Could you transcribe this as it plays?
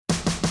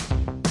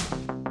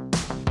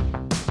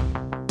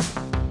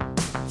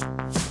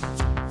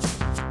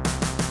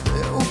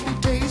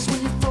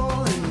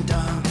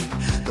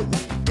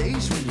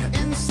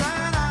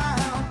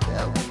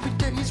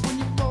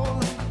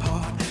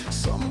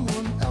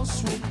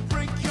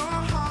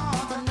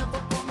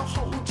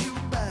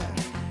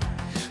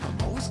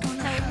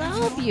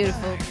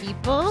Beautiful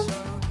people.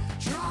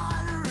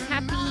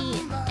 Happy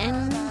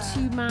end to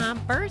my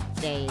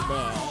birthday day.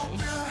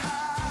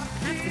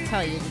 I have to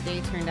tell you, the day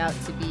turned out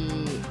to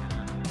be,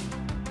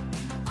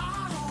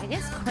 I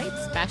guess, quite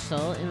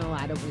special in a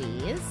lot of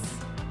ways.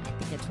 I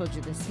think I told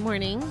you this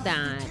morning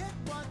that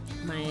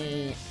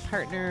my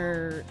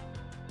partner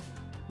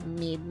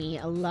made me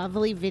a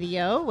lovely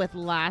video with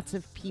lots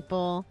of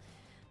people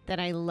that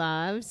I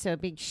love. So a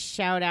big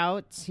shout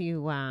out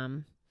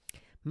to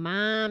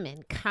Mom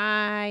and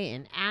Kai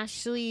and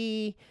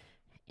Ashley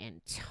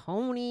and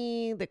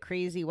Tony, the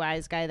crazy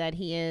wise guy that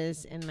he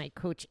is, and my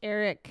coach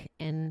Eric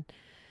and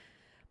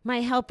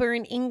my helper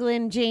in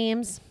England,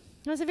 James.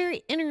 It was a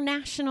very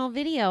international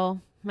video.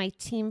 My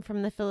team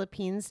from the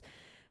Philippines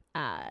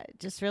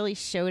just really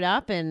showed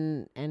up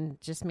and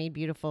just made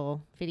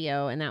beautiful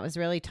video, and that was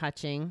really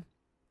touching.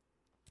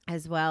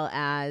 As well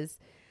as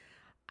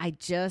I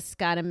just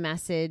got a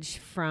message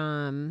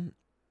from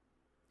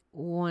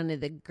one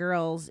of the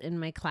girls in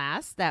my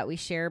class that we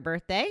share a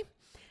birthday,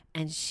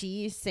 and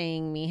she's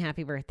saying me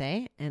happy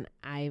birthday, and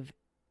I've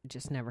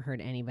just never heard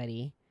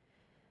anybody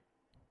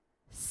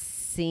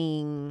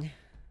sing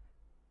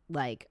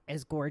like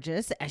as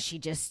gorgeous as she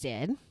just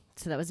did.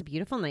 So that was a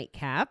beautiful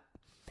nightcap.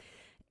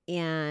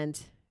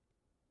 And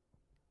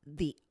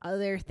the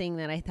other thing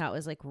that I thought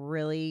was like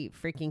really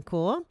freaking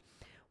cool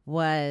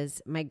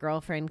was my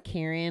girlfriend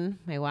Karen,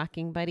 my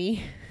walking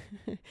buddy.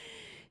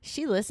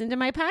 She listened to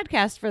my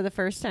podcast for the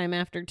first time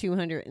after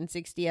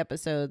 260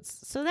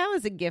 episodes. So that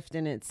was a gift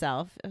in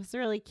itself. It was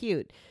really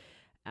cute.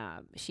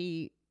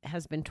 She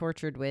has been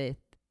tortured with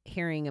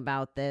hearing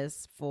about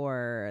this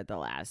for the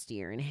last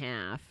year and a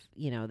half.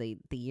 You know, the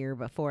year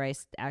before I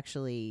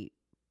actually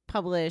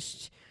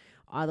published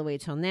all the way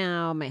till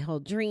now. My whole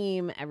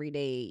dream, every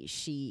day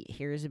she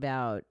hears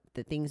about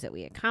the things that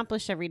we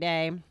accomplish every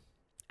day.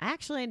 I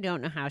actually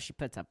don't know how she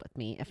puts up with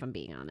me, if I'm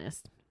being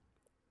honest.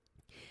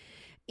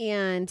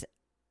 And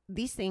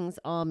these things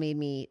all made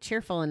me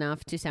cheerful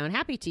enough to sound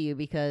happy to you,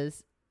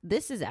 because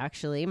this is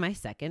actually my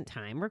second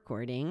time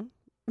recording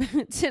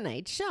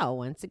tonight's show.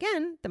 Once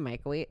again, the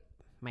microwave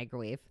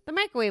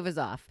was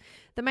off.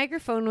 The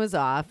microphone was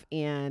off,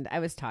 and I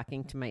was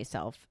talking to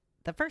myself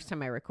the first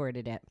time I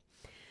recorded it,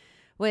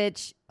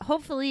 which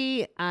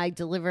hopefully I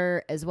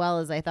deliver as well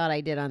as I thought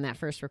I did on that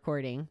first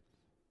recording.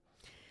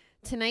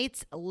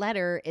 Tonight's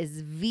letter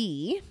is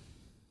V,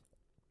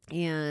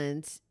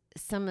 and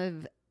some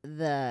of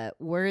the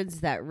words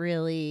that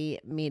really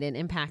made an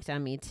impact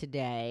on me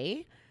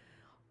today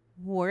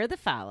were the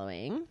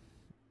following.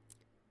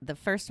 The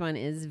first one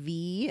is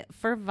V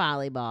for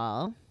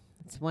volleyball.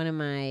 It's one of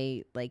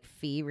my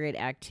favorite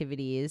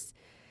activities,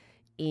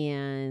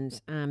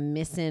 and I'm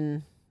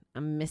missing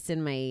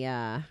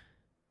my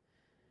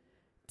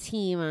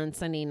team on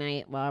Sunday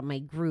night. Well, my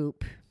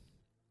group,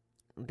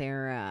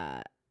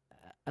 they're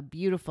a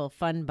beautiful,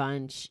 fun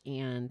bunch,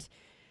 and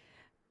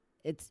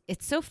it's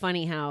so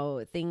funny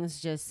how things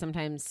just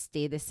sometimes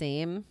stay the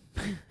same,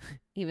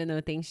 even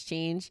though things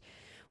change.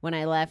 When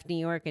I left New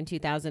York in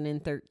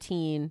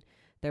 2013,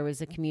 there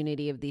was a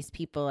community of these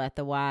people at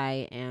the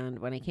Y, and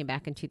when I came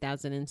back in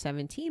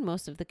 2017,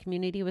 most of the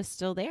community was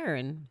still there,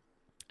 and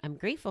I'm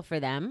grateful for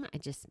them. I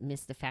just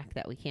miss the fact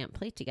that we can't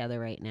play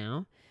together right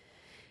now.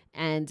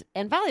 And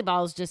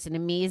volleyball is just an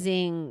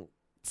amazing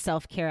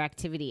self-care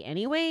activity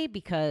anyway,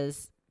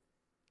 because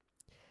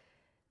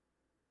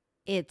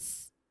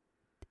it's,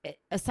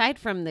 aside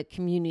from the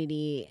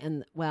community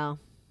and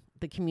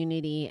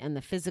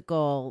the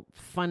physical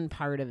fun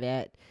part of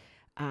it,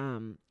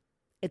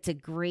 it's a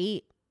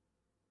great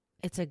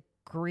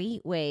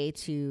way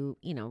to,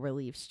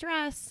 relieve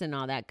stress and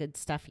all that good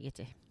stuff. You get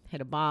to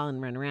hit a ball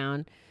and run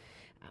around.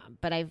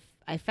 But I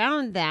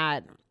found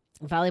that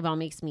volleyball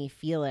makes me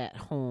feel at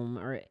home,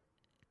 or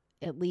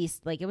at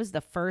least it was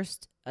the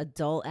first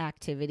adult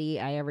activity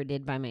I ever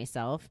did by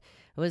myself.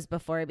 It was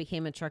before I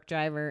became a truck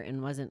driver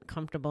and wasn't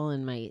comfortable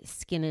in my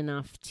skin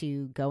enough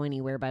to go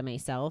anywhere by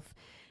myself.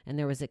 And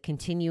there was a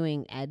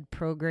continuing ed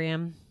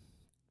program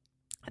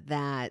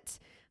that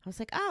I was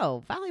like,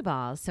 oh,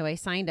 volleyball. So I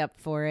signed up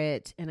for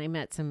it, and I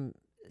met some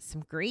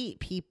great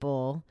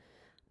people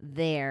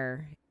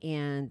there.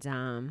 And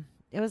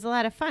it was a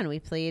lot of fun. We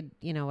played,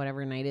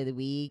 whatever night of the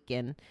week,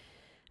 and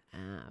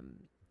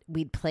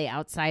we'd play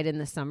outside in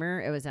the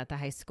summer. It was at the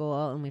high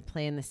school, and we'd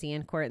play in the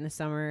sand court in the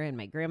summer. And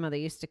my grandmother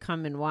used to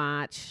come and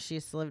watch. She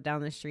used to live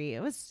down the street.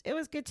 It was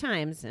good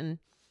times. And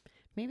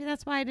maybe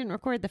that's why I didn't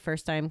record the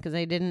first time, because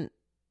that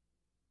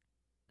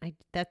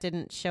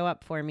didn't show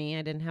up for me.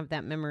 I didn't have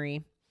that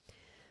memory.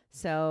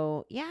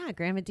 So yeah,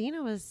 Grandma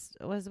Dina was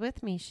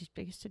with me. She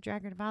used to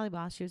drag her to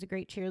volleyball. She was a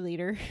great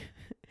cheerleader.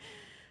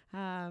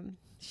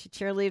 She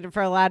cheerleaded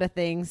for a lot of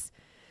things.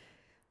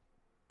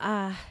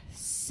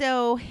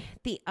 So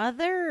the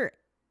other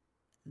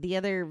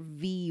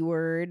V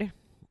word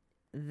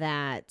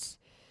that,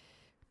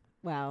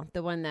 well,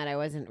 the one that I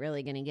wasn't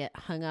really going to get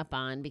hung up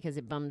on because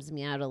it bums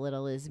me out a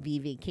little is V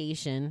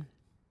vacation.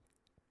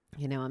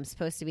 I'm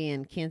supposed to be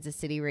in Kansas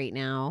City right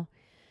now,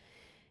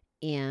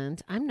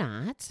 And I'm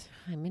not.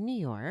 I'm in New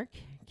York.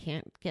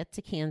 Can't get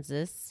to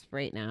Kansas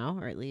right now,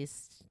 or at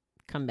least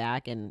come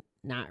back and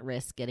not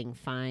risk getting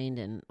fined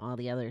and all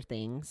the other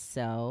things.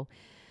 So,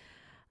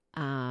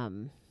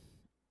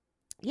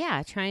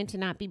 yeah, trying to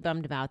not be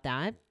bummed about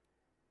that.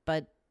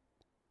 But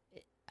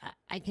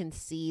I can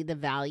see the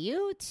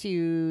value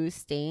to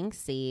staying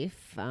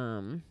safe.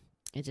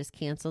 I just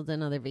canceled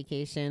another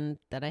vacation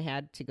that I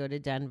had to go to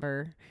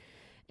Denver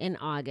in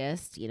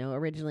August. You know,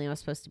 originally I was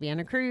supposed to be on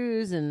a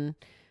cruise and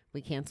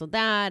we canceled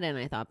that. And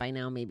I thought by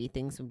now maybe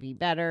things would be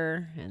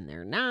better, and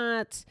they're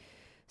not.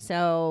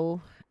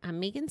 So I'm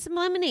making some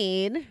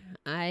lemonade.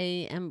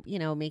 I am,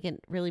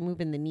 really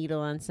moving the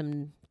needle on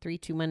some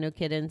 3-2-Mundo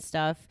Kitten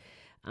stuff.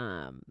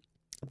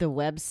 The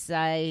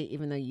website,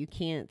 even though you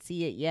can't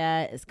see it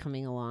yet, is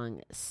coming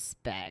along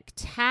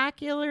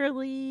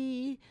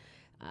spectacularly.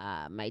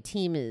 My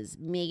team is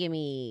making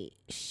me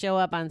show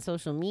up on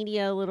social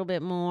media a little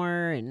bit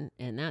more, and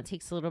that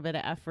takes a little bit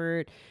of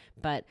effort.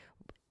 But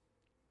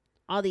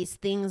all these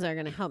things are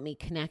going to help me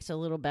connect a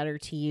little better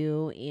to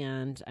you,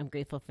 and I'm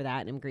grateful for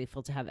that, and I'm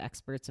grateful to have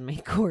experts in my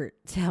court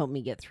to help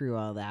me get through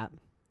all that.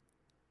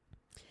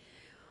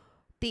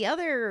 The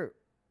other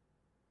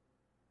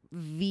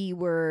V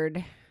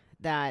word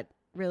that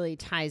really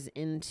ties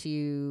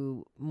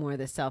into more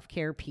the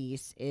self-care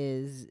piece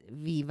is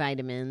V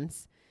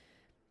vitamins.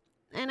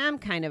 And I'm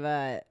kind of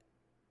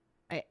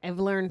I've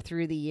learned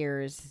through the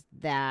years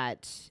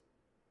that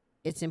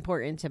it's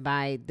important to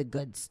buy the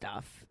good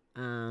stuff.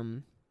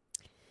 The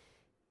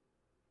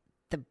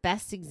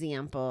best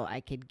example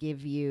I could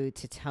give you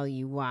to tell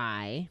you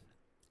why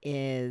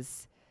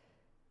is,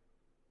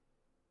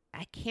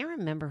 I can't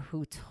remember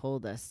who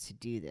told us to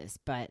do this,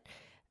 but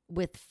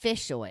with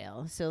fish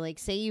oil. So like,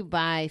 say you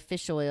buy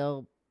fish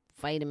oil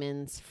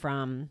vitamins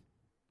from,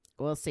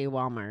 we'll say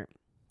Walmart,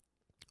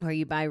 or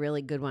you buy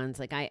really good ones.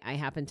 Like I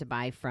happen to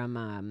buy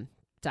from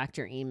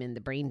Dr. Amen,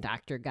 the brain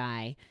doctor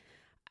guy.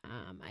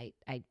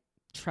 I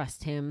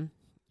trust him.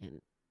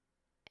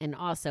 And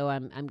also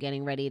I'm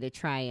getting ready to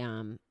try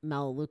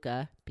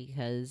Melaleuca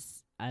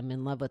because I'm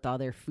in love with all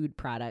their food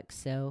products.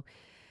 So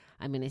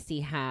I'm going to see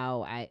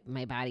how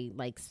my body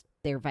likes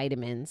their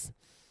vitamins.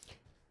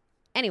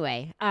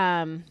 Anyway,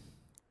 I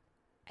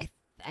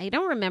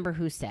don't remember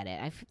who said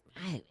it.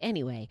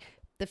 Anyway,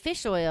 the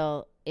fish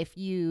oil, if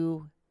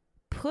you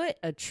put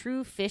a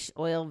true fish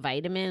oil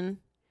vitamin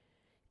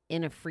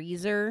in a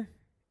freezer,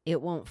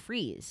 it won't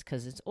freeze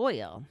because it's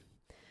oil.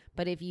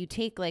 But if you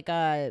take like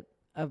a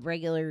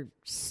regular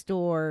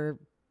store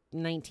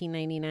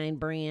 $19.99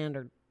 brand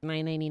or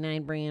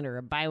 $9.99 brand or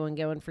a buy one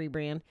get one free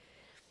brand,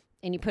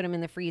 and you put them in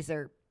the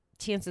freezer,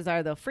 chances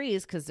are they'll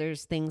freeze because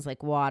there's things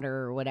like water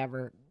or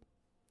whatever,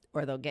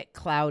 or they'll get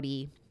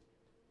cloudy.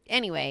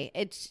 Anyway,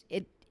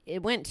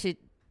 it went to,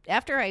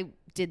 after I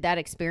did that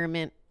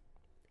experiment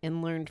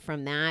and learned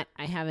from that,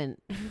 I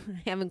haven't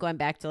gone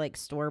back to like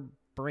store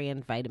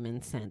brand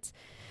vitamins since.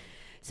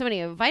 So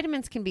anyway,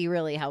 vitamins can be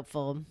really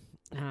helpful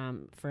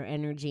for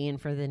energy and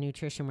for the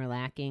nutrition we're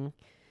lacking.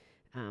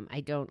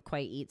 I don't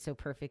quite eat so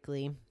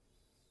perfectly.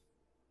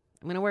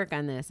 I'm going to work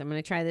on this. I'm going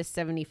to try this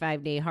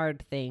 75-day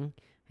hard thing,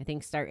 I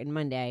think starting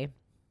Monday.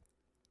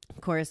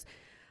 Of course,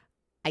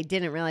 I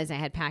didn't realize I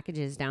had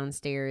packages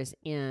downstairs,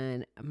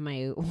 and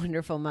my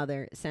wonderful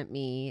mother sent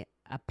me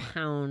a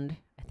pound,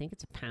 I think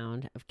it's a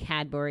pound, of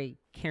Cadbury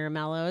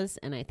Caramellos,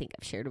 and I think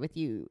I've shared with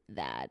you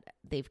that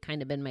they've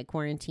kind of been my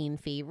quarantine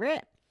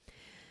favorite.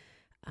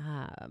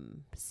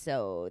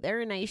 So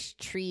they're a nice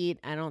treat.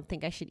 I don't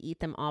think I should eat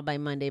them all by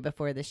Monday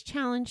before this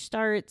challenge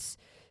starts.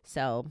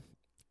 So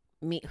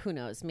who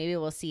knows? Maybe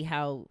we'll see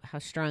how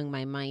strong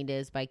my mind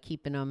is by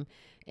keeping them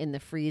in the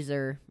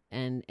freezer.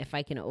 And if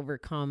I can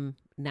overcome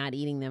not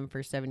eating them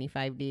for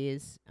 75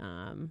 days,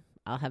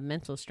 I'll have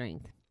mental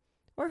strength.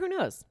 Or who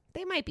knows?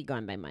 They might be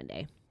gone by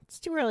Monday. It's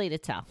too early to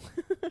tell.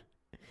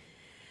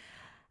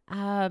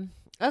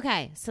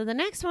 Okay, so the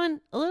next one,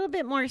 a little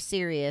bit more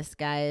serious,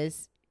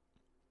 guys.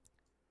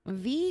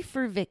 V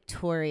for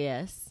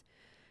victorious.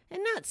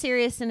 And not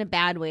serious in a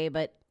bad way,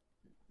 but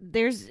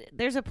there's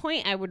a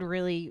point I would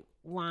really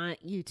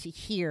want you to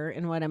hear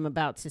in what I'm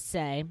about to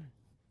say.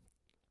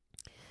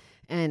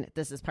 And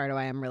this is part of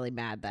why I'm really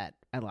mad that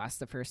I lost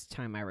the first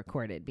time I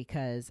recorded,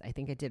 because I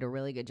think I did a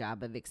really good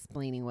job of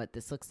explaining what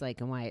this looks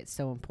like and why it's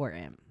so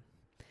important.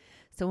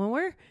 So when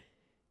we're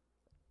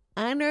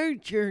on our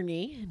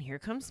journey, and here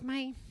comes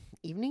my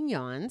evening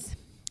yawns.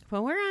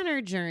 When we're on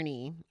our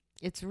journey,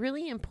 it's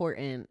really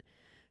important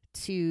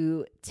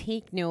to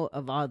take note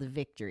of all the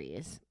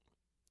victories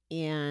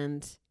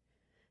and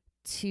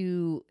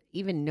to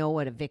even know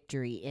what a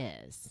victory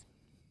is.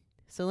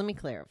 So let me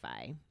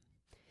clarify.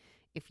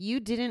 If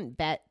you didn't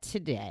bet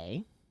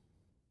today,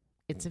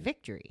 it's a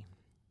victory.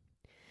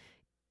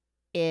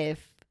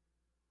 If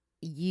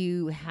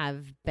you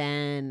have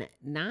been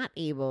not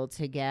able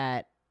to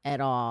get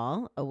at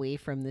all away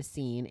from the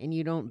scene and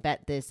you don't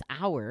bet this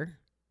hour,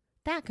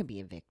 that could be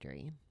a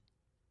victory.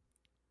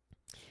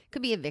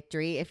 Could be a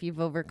victory if you've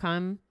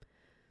overcome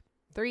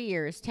 3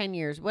 years, 10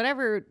 years,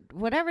 whatever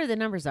the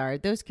numbers are,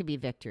 those could be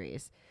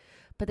victories.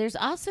 But there's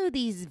also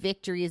these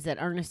victories that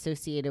aren't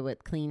associated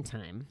with clean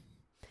time.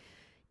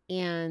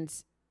 And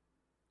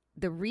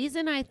the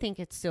reason I think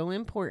it's so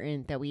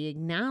important that we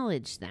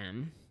acknowledge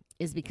them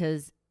is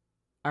because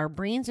our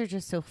brains are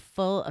just so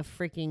full of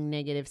freaking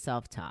negative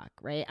self-talk,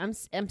 right?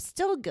 I'm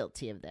still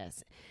guilty of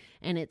this.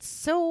 And it's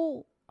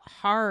so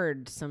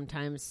hard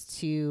sometimes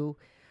to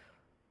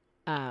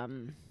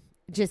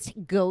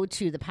just go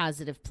to the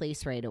positive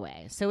place right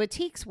away. So it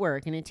takes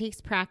work and it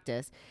takes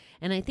practice.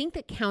 And I think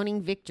that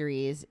counting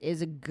victories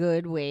is a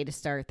good way to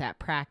start that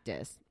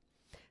practice.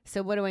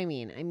 So what do I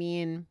mean? I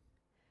mean,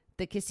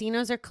 the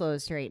casinos are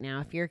closed right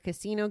now. If you're a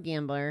casino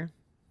gambler,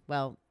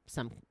 well,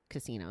 some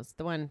casinos.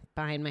 The one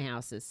behind my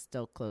house is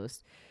still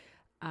closed.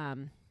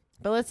 But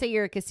let's say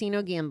you're a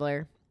casino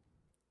gambler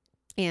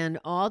and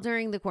all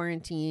during the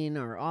quarantine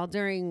or all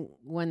during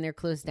when they're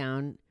closed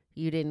down,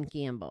 you didn't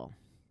gamble.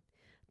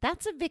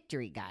 That's a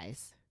victory,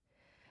 guys.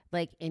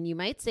 Like, and you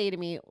might say to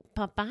me,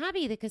 but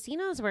Bobby, the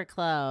casinos were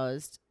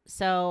closed,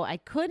 so I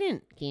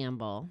couldn't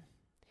gamble.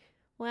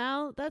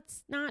 Well,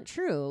 that's not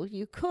true.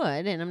 You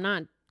could, and I'm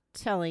not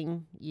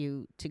telling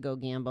you to go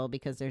gamble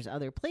because there's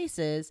other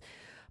places,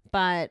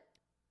 but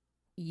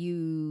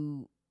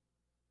if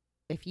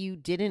you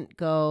didn't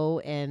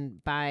go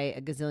and buy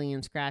a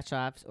gazillion scratch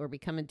offs or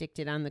become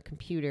addicted on the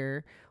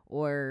computer,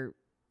 or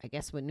I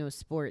guess with no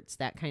sports,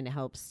 that kind of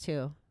helps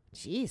too.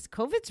 Jeez,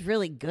 COVID's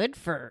really good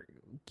for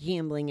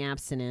gambling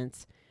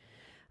abstinence.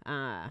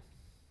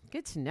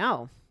 Good to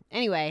know.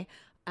 Anyway,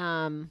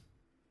 that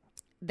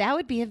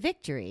would be a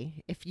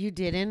victory if you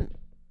didn't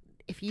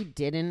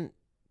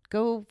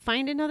go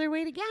find another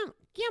way to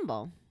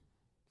gamble.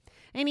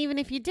 And even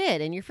if you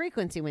did and your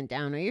frequency went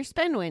down or your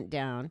spend went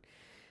down,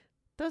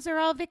 those are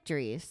all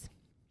victories.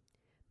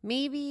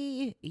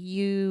 Maybe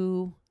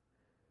you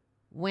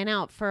went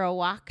out for a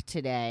walk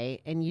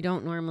today and you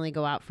don't normally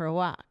go out for a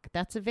walk.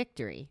 That's a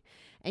victory.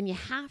 And you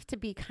have to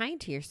be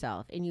kind to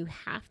yourself and you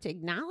have to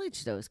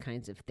acknowledge those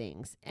kinds of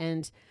things.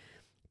 And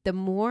the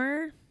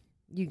more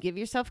you give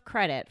yourself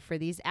credit for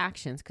these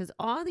actions, because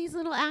all these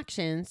little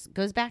actions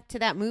goes back to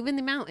that moving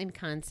the mountain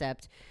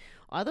concept.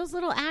 All those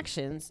little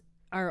actions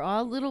are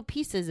all little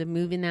pieces of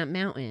moving that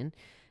mountain.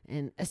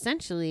 And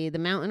essentially, the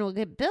mountain will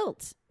get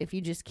built if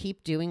you just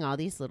keep doing all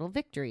these little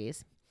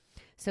victories.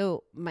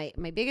 So my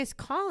biggest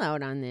call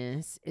out on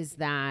this is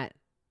that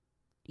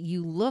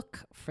you look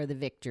for the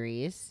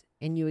victories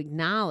and you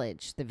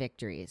acknowledge the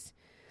victories.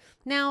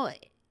 Now,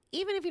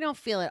 even if you don't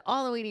feel it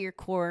all the way to your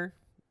core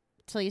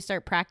until you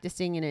start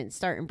practicing and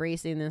start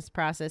embracing this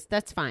process,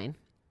 that's fine.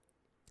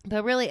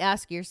 But really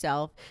ask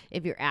yourself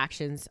if your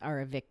actions are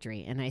a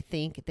victory. And I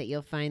think that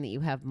you'll find that you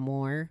have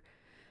more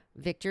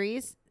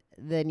victories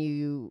than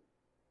you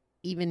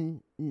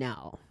even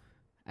know.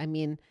 I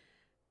mean,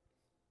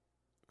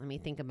 let me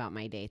think about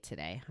my day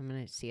today. I'm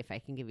going to see if I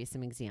can give you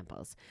some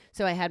examples.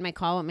 So I had my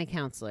call with my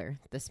counselor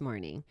this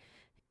morning,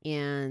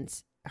 and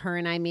her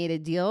and I made a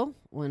deal.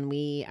 When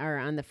we are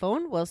on the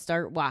phone, we'll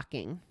start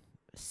walking.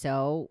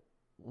 So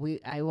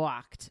I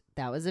walked.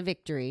 That was a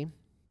victory.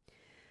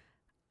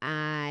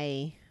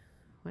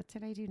 What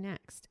did I do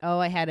next? Oh,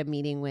 I had a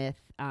meeting with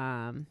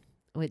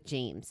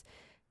James,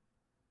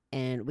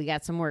 and we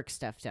got some work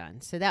stuff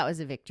done. So that was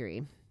a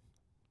victory.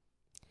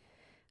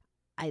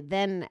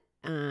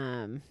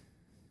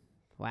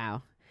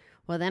 Wow.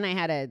 Well, then I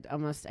had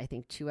almost, I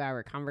think,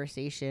 2-hour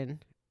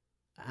conversation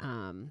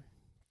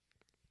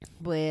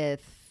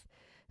with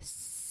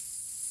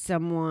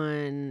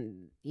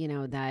someone,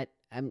 that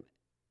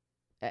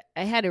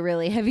I had a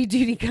really heavy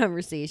duty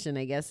conversation,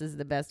 I guess is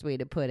the best way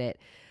to put it.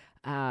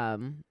 As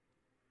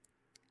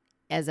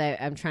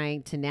I'm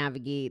trying to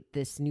navigate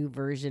this new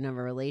version of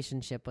a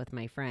relationship with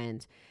my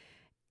friend.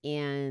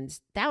 And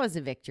that was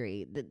a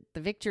victory. The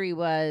victory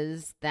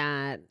was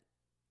that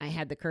I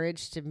had the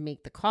courage to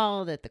make the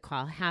call, that the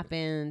call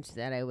happened,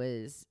 that I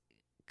was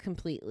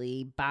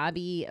completely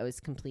Bobby. I was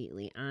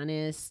completely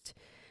honest.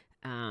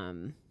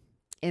 And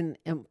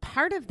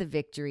part of the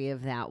victory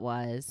of that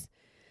was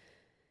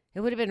it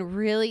would have been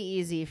really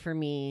easy for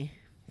me,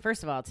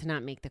 first of all, to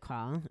not make the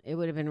call. It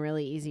would have been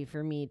really easy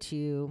for me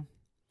to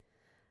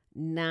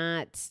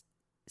not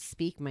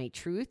speak my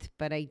truth,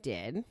 but I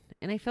did.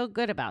 And I feel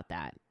good about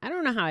that. I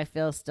don't know how I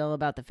feel still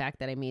about the fact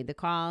that I made the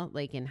call,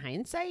 like in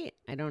hindsight.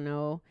 I don't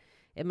know.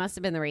 It must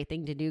have been the right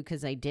thing to do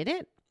because I did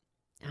it.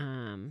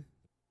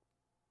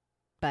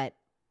 But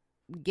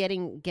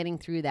getting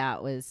through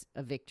that was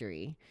a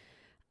victory.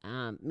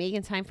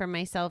 Making time for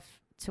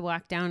myself to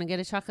walk down and get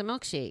a chocolate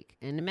milkshake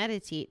and to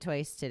meditate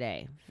twice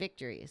today.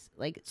 Victories.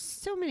 Like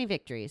so many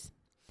victories.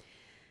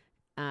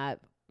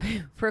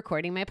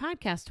 Recording my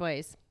podcast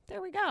twice.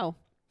 There we go.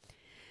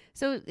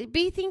 So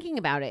be thinking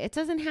about it. It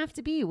doesn't have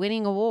to be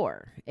winning a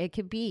war. It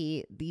could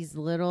be these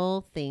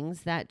little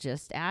things that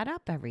just add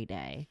up every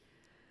day.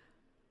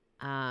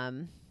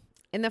 And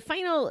the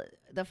final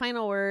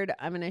word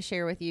I'm going to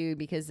share with you,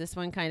 because this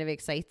one kind of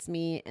excites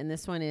me, and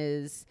this one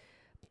is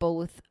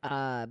both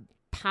a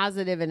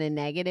positive and a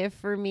negative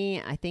for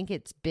me. I think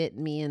it's bit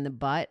me in the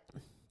butt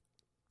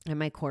at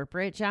my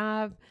corporate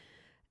job,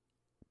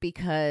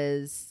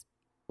 because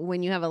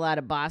when you have a lot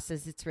of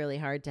bosses, it's really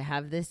hard to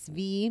have this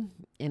V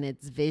in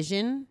its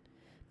vision,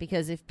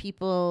 because if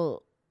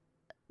people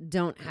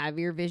don't have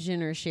your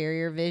vision or share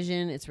your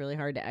vision, it's really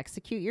hard to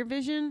execute your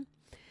vision.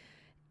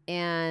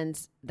 And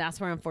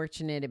that's where I'm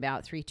fortunate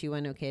about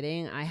 321 No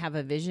Kidding. I have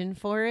a vision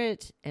for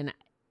it, and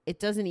it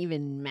doesn't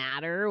even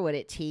matter what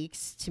it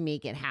takes to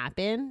make it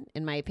happen.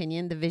 In my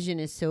opinion, the vision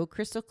is so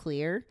crystal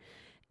clear,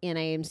 and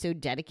I am so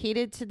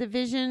dedicated to the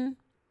vision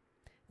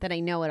that I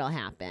know it'll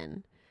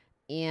happen.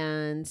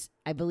 And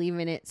I believe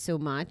in it so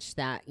much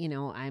that, you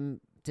know, I'm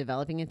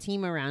developing a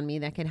team around me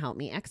that can help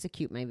me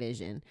execute my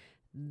vision.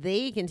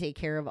 They can take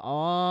care of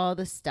all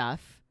the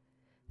stuff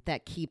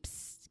that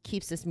keeps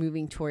us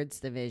moving towards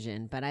the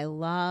vision. But I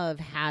love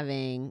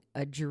having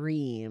a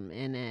dream,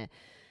 and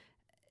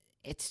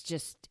it's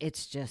just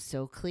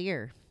so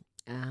clear.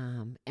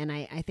 And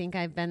I think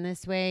I've been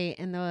this way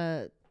in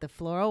the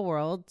floral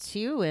world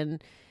too,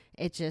 and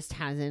it just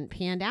hasn't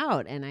panned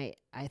out. And I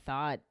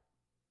thought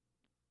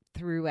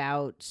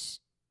throughout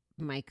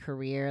my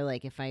career,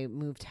 like if I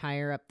moved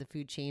higher up the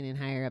food chain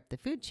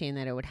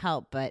that it would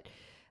help. But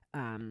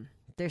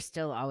there's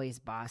still always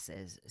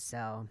bosses.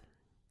 So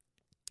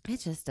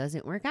it just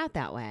doesn't work out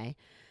that way.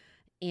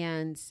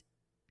 And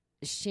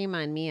shame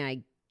on me,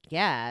 I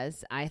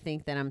guess. I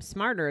think that I'm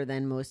smarter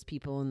than most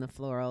people in the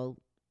floral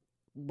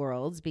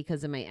worlds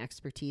because of my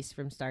expertise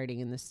from starting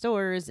in the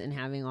stores and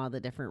having all the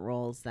different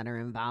roles that are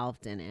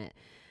involved in it,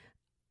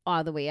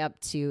 all the way up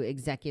to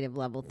executive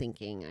level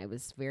thinking. I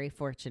was very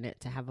fortunate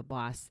to have a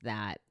boss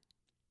that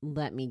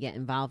let me get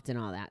involved in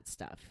all that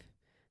stuff.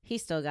 He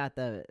still got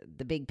the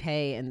big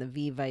pay and the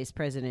V vice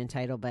president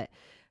title, but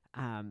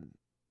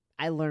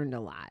I learned a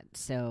lot,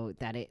 so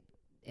that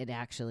it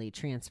actually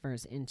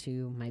transfers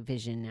into my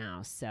vision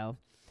now. So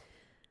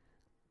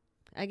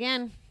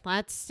again,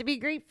 lots to be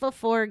grateful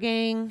for,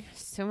 gang.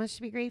 So much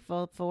to be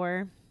grateful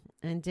for.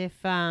 And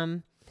if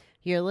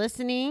you're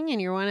listening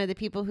and you're one of the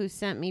people who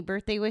sent me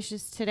birthday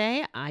wishes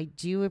today, I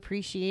do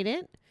appreciate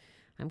it.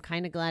 I'm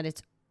kind of glad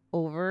it's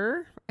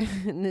over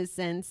in the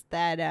sense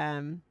that,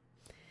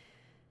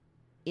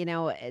 you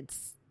know,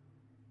 it's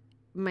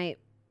my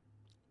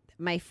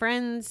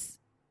friends,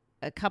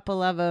 a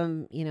couple of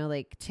them, you know,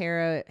 like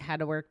Tara had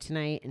to work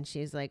tonight and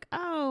she's like,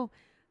 oh,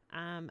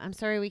 I'm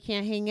sorry we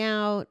can't hang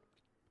out.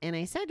 And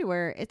I said to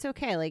her, it's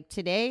okay. Like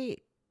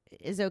today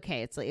is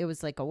okay. It's like, it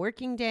was like a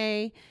working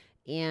day,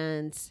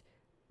 and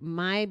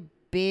my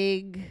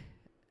big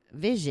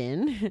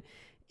vision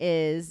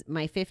is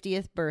my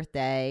 50th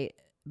birthday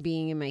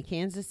being in my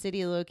Kansas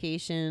City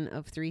location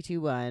of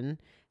 321,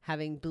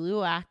 having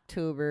Blue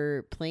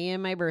October,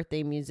 playing my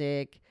birthday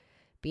music,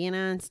 being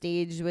on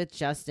stage with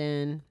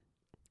Justin,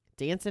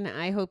 dancing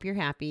I Hope You're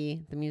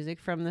Happy, the music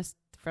from the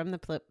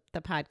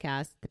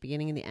podcast, the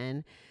beginning and the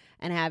end,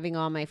 and having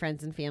all my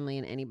friends and family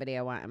and anybody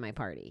I want at my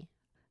party.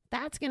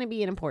 That's going to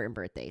be an important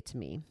birthday to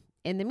me.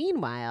 In the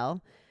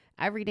meanwhile,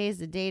 every day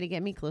is a day to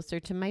get me closer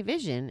to my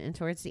vision and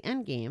towards the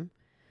end game.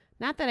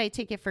 Not that I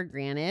take it for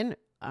granted,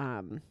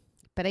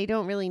 but I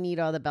don't really need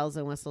all the bells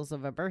and whistles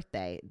of a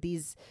birthday.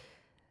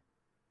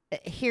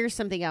 Here's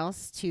something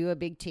else too, a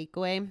big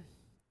takeaway.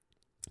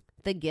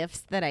 The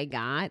gifts that I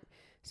got.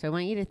 So I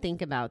want you to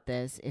think about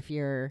this. If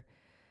you're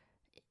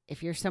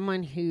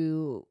someone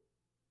who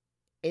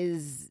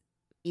is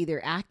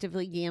either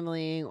actively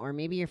gambling, or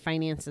maybe your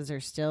finances are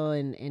still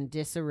in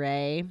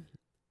disarray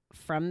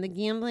from the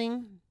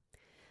gambling,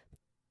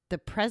 the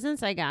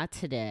presents I got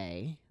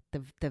today,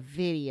 the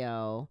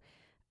video,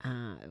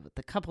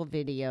 the couple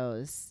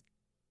videos,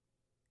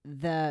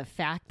 the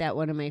fact that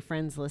one of my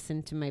friends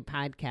listened to my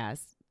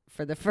podcast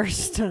for the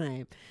first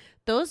time,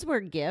 those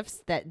were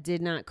gifts that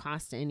did not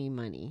cost any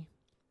money,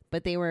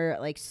 but they were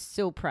like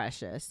so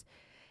precious.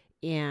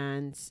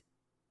 And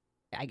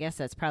I guess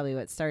that's probably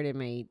what started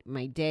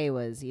my day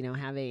was, you know,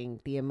 having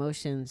the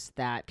emotions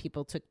that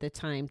people took the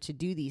time to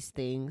do these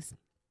things.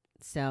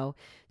 So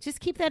just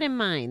keep that in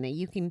mind,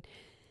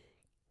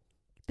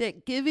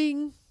 that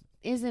giving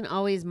isn't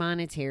always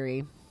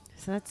monetary.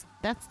 So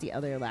that's the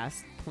other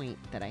last point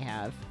that I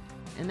have.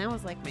 And that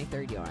was like my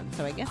third yawn.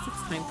 So I guess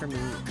it's time for me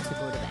to go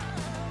to bed.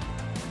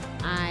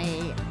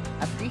 I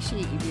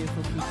appreciate you,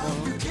 beautiful people.